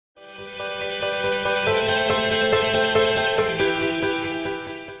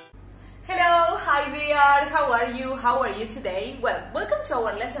how are you today? Well, welcome to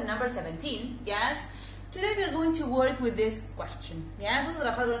our lesson number 17, yes? Today we are going to work with this question, yes? Vamos a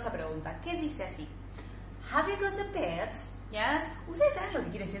trabajar con esta pregunta. ¿Qué dice así? Have you got a pet? Yes? ¿Ustedes saben lo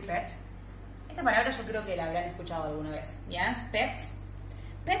que quiere decir pet? Esta palabra yo creo que la habrán escuchado alguna vez, yes? Pet.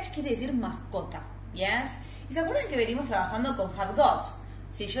 Pet quiere decir mascota, yes? ¿Y se acuerdan que venimos trabajando con have got?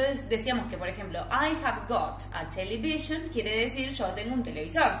 Si yo decíamos que, por ejemplo, I have got a television, quiere decir yo tengo un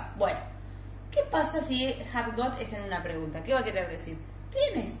televisor. Bueno, ¿qué pasa si have got está en una pregunta? ¿Qué va a querer decir?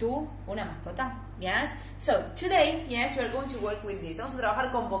 ¿Tienes tú una mascota? Yes? So, today, yes, we are going to work with this. Vamos a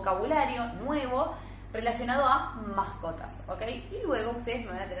trabajar con vocabulario nuevo relacionado a mascotas, ¿ok? Y luego ustedes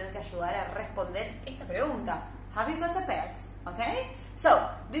me van a tener que ayudar a responder esta pregunta. Have you got a pet? ¿Ok? So,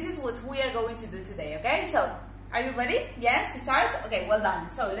 this is what we are going to do today, ¿ok? So, are you ready? Yes, to start? Okay, well done.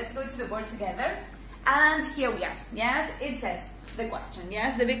 So, let's go to the board together. And here we are. Yes, it says the question.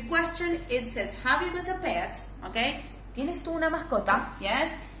 Yes, the big question, it says, have you got a pet? ¿Ok? ¿Tienes tú una mascota? Yes.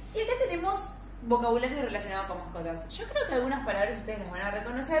 Y acá tenemos vocabulario relacionado con mascotas. Yo creo que algunas palabras ustedes las van a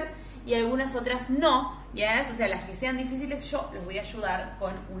reconocer y algunas otras no. Yes, o sea, las que sean difíciles yo los voy a ayudar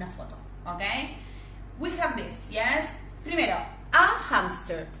con una foto. ¿Ok? We have this. Yes. Primero, a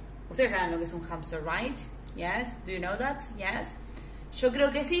hamster. Ustedes saben lo que es un hamster, right? Yes. Do you know that? Yes. Yo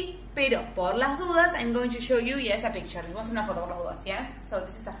creo que sí, pero por las dudas, I'm going to show you, yes, a picture. Les voy a hacer una foto por las dudas, yes? So,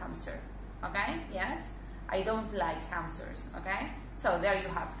 this is a hamster. Okay? Yes. I don't like hamsters, okay? So, there you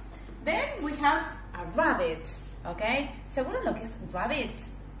have. Then we have a rabbit, okay? ¿Se acuerdan lo que es rabbit?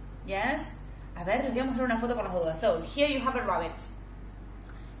 Yes? A ver, les voy a mostrar una foto por las dudas. So, here you have a rabbit.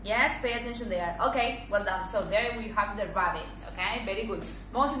 Yes, pay attention there. Okay, well done. So, there we have the rabbit, okay? Very good.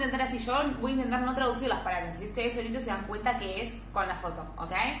 Vamos a intentar así, yo voy a intentar no traducir las palabras, si ustedes solitos se dan cuenta que es con la foto,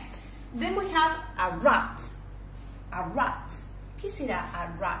 okay? Then we have a rat. A rat. ¿Qué será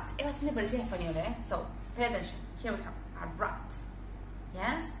a rat? Es bastante parecido a español, ¿eh? So, pay attention. Here we have a rat.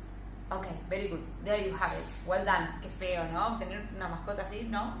 Yes? Okay, very good. There you have it. Well done. Qué feo, ¿no? Tener una mascota así,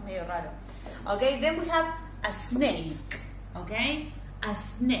 ¿no? Medio raro. Okay, then we have a snake. Okay? A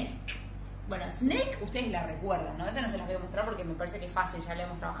snake. Bueno, snake, ustedes la recuerdan, ¿no? Esa no se las voy a mostrar porque me parece que es fácil, ya lo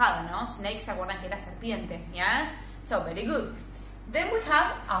hemos trabajado, ¿no? Snake, ¿se acuerdan que era serpiente? Yes? So, very good. Then we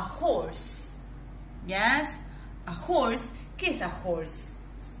have a horse. Yes? A horse. ¿Qué es a horse?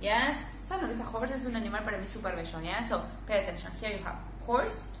 Yes? ¿Saben lo que es a horse? Es un animal para mí súper bello, yes? So, pay attention. Here you have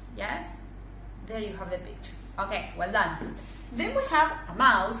horse. Yes? There you have the picture. Okay, well done. Then we have a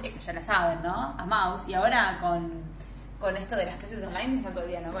mouse. Esta ya la saben, ¿no? A mouse. Y ahora con esto de las clases online están todo el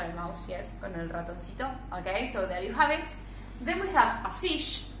día, ¿no? Con el mouse, yes, con el ratoncito. Okay, so there you have it. Then we have a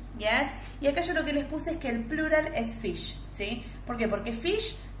fish, yes. Y acá yo lo que les puse es que el plural es fish, ¿sí? ¿Por qué? Porque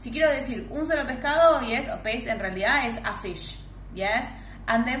fish, si quiero decir un solo pescado, yes, o pez en realidad es a fish, yes.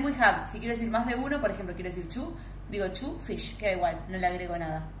 And then we have, si quiero decir más de uno, por ejemplo, quiero decir two, digo two fish, queda igual, no le agrego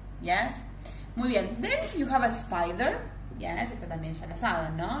nada, yes. Muy bien. Then you have a spider, yes, esta también ya la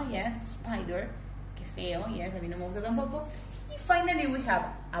saben, ¿no? Yes, spider. Feo, yes, a mí no me gusta tampoco. Y finally we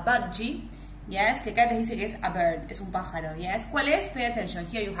have a budgie, yes, que acá les dice que es a bird, es un pájaro, yes. ¿Cuál es? Pay attention,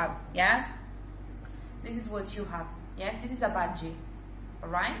 here you have, yes. This is what you have, yes, this is a budgie,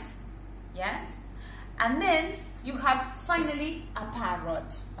 alright, yes. And then you have finally a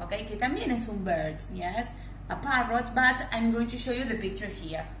parrot, okay, que también es un bird, yes. A parrot, but I'm going to show you the picture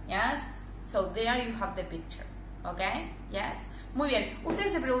here, yes. So there you have the picture, okay, yes. Muy bien,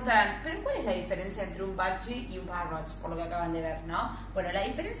 ustedes se preguntarán, ¿pero cuál es la diferencia entre un budgie y un parrot? Por lo que acaban de ver, ¿no? Bueno, la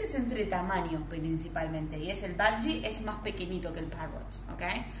diferencia es entre tamaño principalmente, y es el budgie es más pequeñito que el parrot, ¿ok?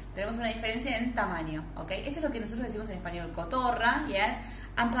 Tenemos una diferencia en tamaño, ¿ok? Esto es lo que nosotros decimos en español, cotorra, yes,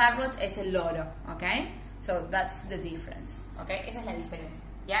 and parrot es el loro, ¿ok? So, that's the difference, ¿ok? Esa es la diferencia,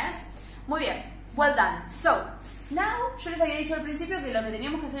 yes? Muy bien, well done. So, now, yo les había dicho al principio que lo que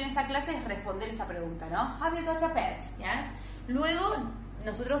teníamos que hacer en esta clase es responder esta pregunta, ¿no? Have you got a pet? Yes? Luego,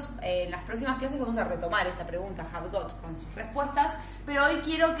 nosotros en las próximas clases vamos a retomar esta pregunta, have got, con sus respuestas, pero hoy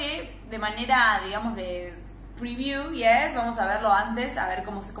quiero que de manera, digamos, de preview, yes, vamos a verlo antes, a ver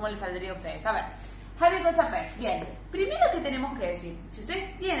cómo les saldría a ustedes. A ver, have you got a pet? Bien, primero que tenemos que decir, si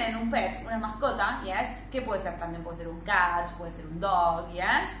ustedes tienen un pet, una mascota, yes, ¿qué puede ser? También puede ser un cat, puede ser un dog,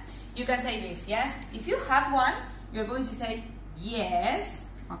 yes, you can say this, yes, if you have one, you're going to say yes,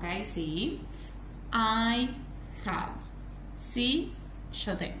 okay, sí, I have. Sí,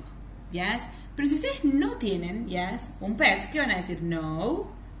 yo tengo, yes. Pero si ustedes no tienen, yes, un pet, ¿qué van a decir? No,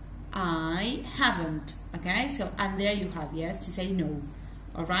 I haven't, okay? So, and there you have, yes, to say no,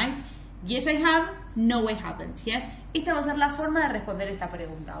 alright? Yes, I have, no, I haven't, yes. Esta va a ser la forma de responder esta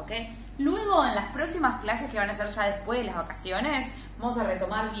pregunta, ¿ok? Luego, en las próximas clases que van a ser ya después de las vacaciones, vamos a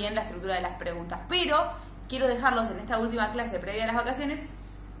retomar bien la estructura de las preguntas, pero quiero dejarlos en esta última clase previa a las vacaciones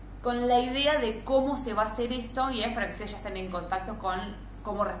con la idea de cómo se va a hacer esto y es para que ustedes ya estén en contacto con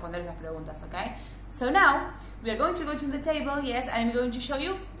cómo responder esas preguntas, ¿ok? So now, we are going to go to the table, yes, I'm going to show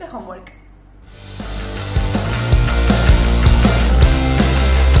you the homework.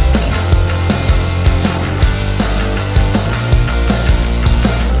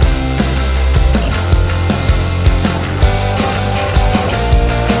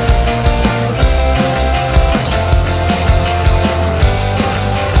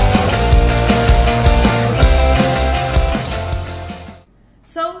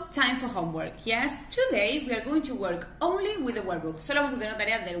 Homework, yes? Today we are going to work only with the workbook. Solo vamos a tener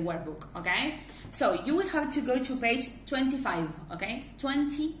tarea del workbook, okay? So you will have to go to page 25, okay?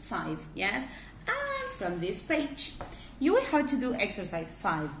 25, yes? And from this page, you will have to do exercise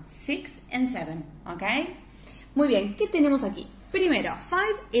 5, 6, and 7, okay? Muy bien, ¿qué tenemos aquí? Primero, 5,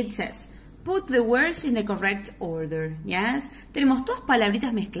 it says, put the words in the correct order, yes? Tenemos todas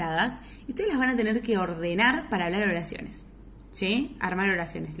palabritas mezcladas y ustedes las van a tener que ordenar para hablar oraciones. ¿Sí? Armar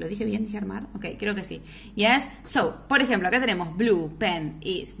oraciones. ¿Lo dije bien? ¿Dije armar? Ok, creo que sí. Yes. So, por ejemplo, acá tenemos blue, pen,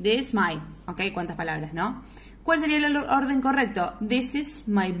 is, this, my. Ok, ¿cuántas palabras, no? ¿Cuál sería el orden correcto? This is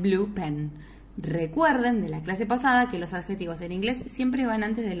my blue pen. Recuerden de la clase pasada que los adjetivos en inglés siempre van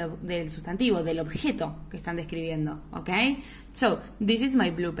antes del sustantivo, del objeto que están describiendo. Ok. So, this is my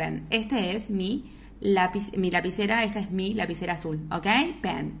blue pen. Este es mi lapicera, esta es mi lapicera azul. Ok.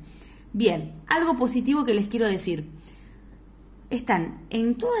 Pen. Bien, algo positivo que les quiero decir. Están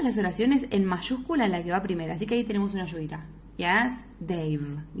en todas las oraciones en mayúscula la que va primera, así que ahí tenemos una ayudita. Yes,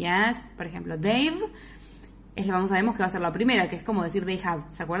 Dave. Yes, por ejemplo, Dave, sabemos que va a ser la primera, que es como decir they have.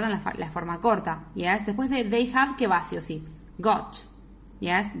 ¿Se acuerdan la forma corta? Yes, después de they have, ¿qué va? Sí o sí. Got.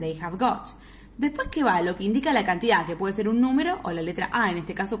 Yes, they have got. Después, ¿qué va? Lo que indica la cantidad, que puede ser un número o la letra A, en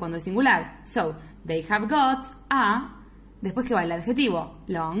este caso cuando es singular. So, they have got a. Después que va el adjetivo,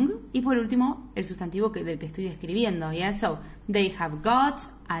 long, y por último el sustantivo del que estoy describiendo, yeah? So, they have got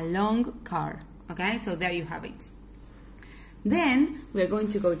a long car, okay? So, there you have it. Then, we are going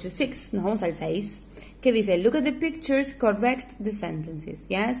to go to 6, nos vamos al 6, que dice, look at the pictures, correct the sentences,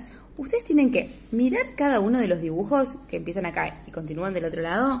 yes? Ustedes tienen que mirar cada uno de los dibujos que empiezan acá y continúan del otro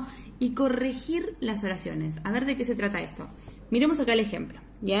lado y corregir las oraciones. A ver de qué se trata esto. Miremos acá el ejemplo,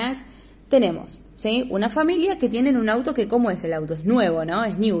 yes? Tenemos, ¿sí? Una familia que tienen un auto que, ¿cómo es el auto? Es nuevo, ¿no?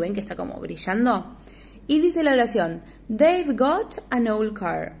 Es new, ¿ven? Que está como brillando. Y dice la oración, they've got an old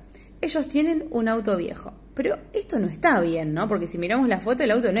car. Ellos tienen un auto viejo. Pero esto no está bien, ¿no? Porque si miramos la foto,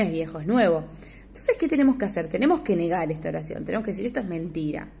 el auto no es viejo, es nuevo. Entonces, ¿qué tenemos que hacer? Tenemos que negar esta oración. Tenemos que decir, esto es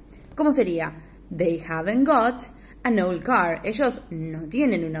mentira. ¿Cómo sería? They haven't got an old car. Ellos no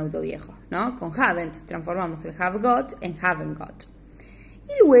tienen un auto viejo, ¿no? Con haven't transformamos el have got en haven't got.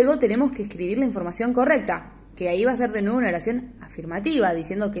 Y luego tenemos que escribir la información correcta, que ahí va a ser de nuevo una oración afirmativa,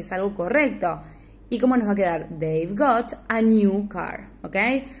 diciendo que es algo correcto. ¿Y cómo nos va a quedar? They've got a new car, ¿ok?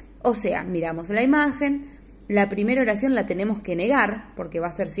 O sea, miramos la imagen, la primera oración la tenemos que negar, porque va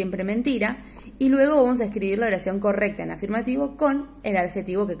a ser siempre mentira, y luego vamos a escribir la oración correcta en afirmativo con el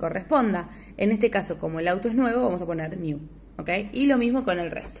adjetivo que corresponda. En este caso, como el auto es nuevo, vamos a poner new, ¿ok? Y lo mismo con el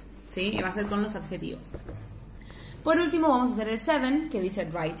resto, ¿sí? Y va a ser con los adjetivos. Por último, vamos a hacer el 7, que dice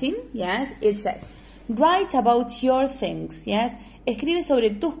writing, yes, it says, write about your things, yes, escribe sobre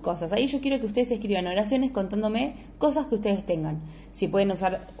tus cosas. Ahí yo quiero que ustedes escriban oraciones contándome cosas que ustedes tengan. Si pueden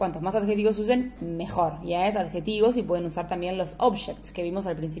usar, cuantos más adjetivos usen, mejor, yes, adjetivos, y pueden usar también los objects que vimos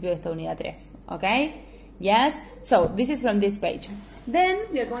al principio de esta unidad 3, ok, yes, so, this is from this page. Then,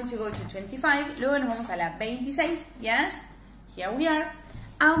 we are going to go to 25, luego nos vamos a la 26, yes, here we are.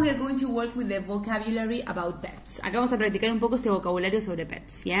 And we are going to work with the vocabulary about pets. Acá vamos a practicar un poco este vocabulario sobre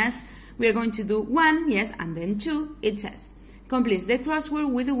pets, yes? We are going to do 1, yes, and then 2. It says, complete the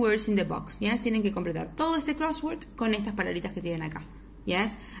crossword with the words in the box, yes? Tienen que completar todo este crossword con estas palabritas que tienen acá,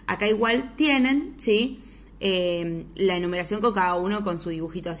 yes? Acá igual tienen, ¿sí? La enumeración con cada uno con su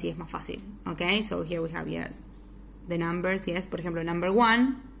dibujito, así es más fácil, okay? So here we have, yes, the numbers, yes? Por ejemplo, number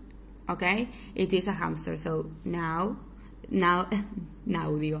 1, okay? It is a hamster, so now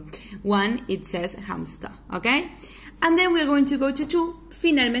digo, 1, it says hamster, ¿ok? And then we're going to go to 2,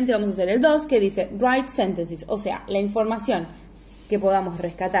 finalmente vamos a hacer el 2, que dice write sentences, o sea, la información que podamos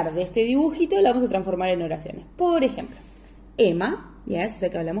rescatar de este dibujito la vamos a transformar en oraciones. Por ejemplo, Emma, yes, sé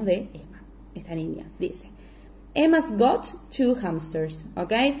que hablamos de Emma, esta niña, dice, Emma's got 2 hamsters,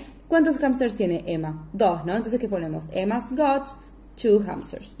 ¿ok? ¿Cuántos hamsters tiene Emma? 2, ¿no? Entonces, ¿qué ponemos? Emma's got 2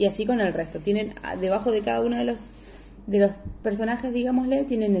 hamsters, y así con el resto, tienen debajo de cada uno de los personajes, digámosle,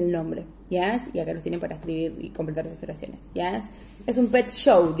 tienen el nombre, ¿yes? Y acá los tienen para escribir y completar esas oraciones, ¿yes? Es un pet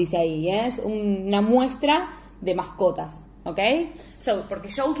show, dice ahí, ¿yes? Una muestra de mascotas, ¿ok? So, porque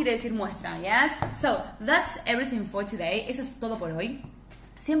show quiere decir muestra, ¿yes? So, that's everything for today. Eso es todo por hoy.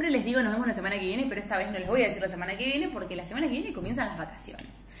 Siempre les digo nos vemos la semana que viene, pero esta vez no les voy a decir la semana que viene porque la semana que viene comienzan las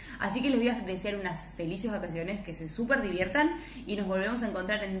vacaciones. Así que les voy a desear unas felices vacaciones, que se súper diviertan y nos volvemos a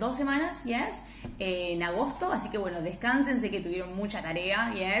encontrar en 2 semanas, ¿yes? En agosto, así que bueno, descansen, sé que tuvieron mucha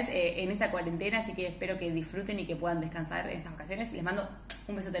tarea, ¿yes? En esta cuarentena, así que espero que disfruten y que puedan descansar en estas vacaciones. Les mando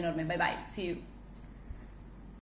un besote enorme, bye bye, see you.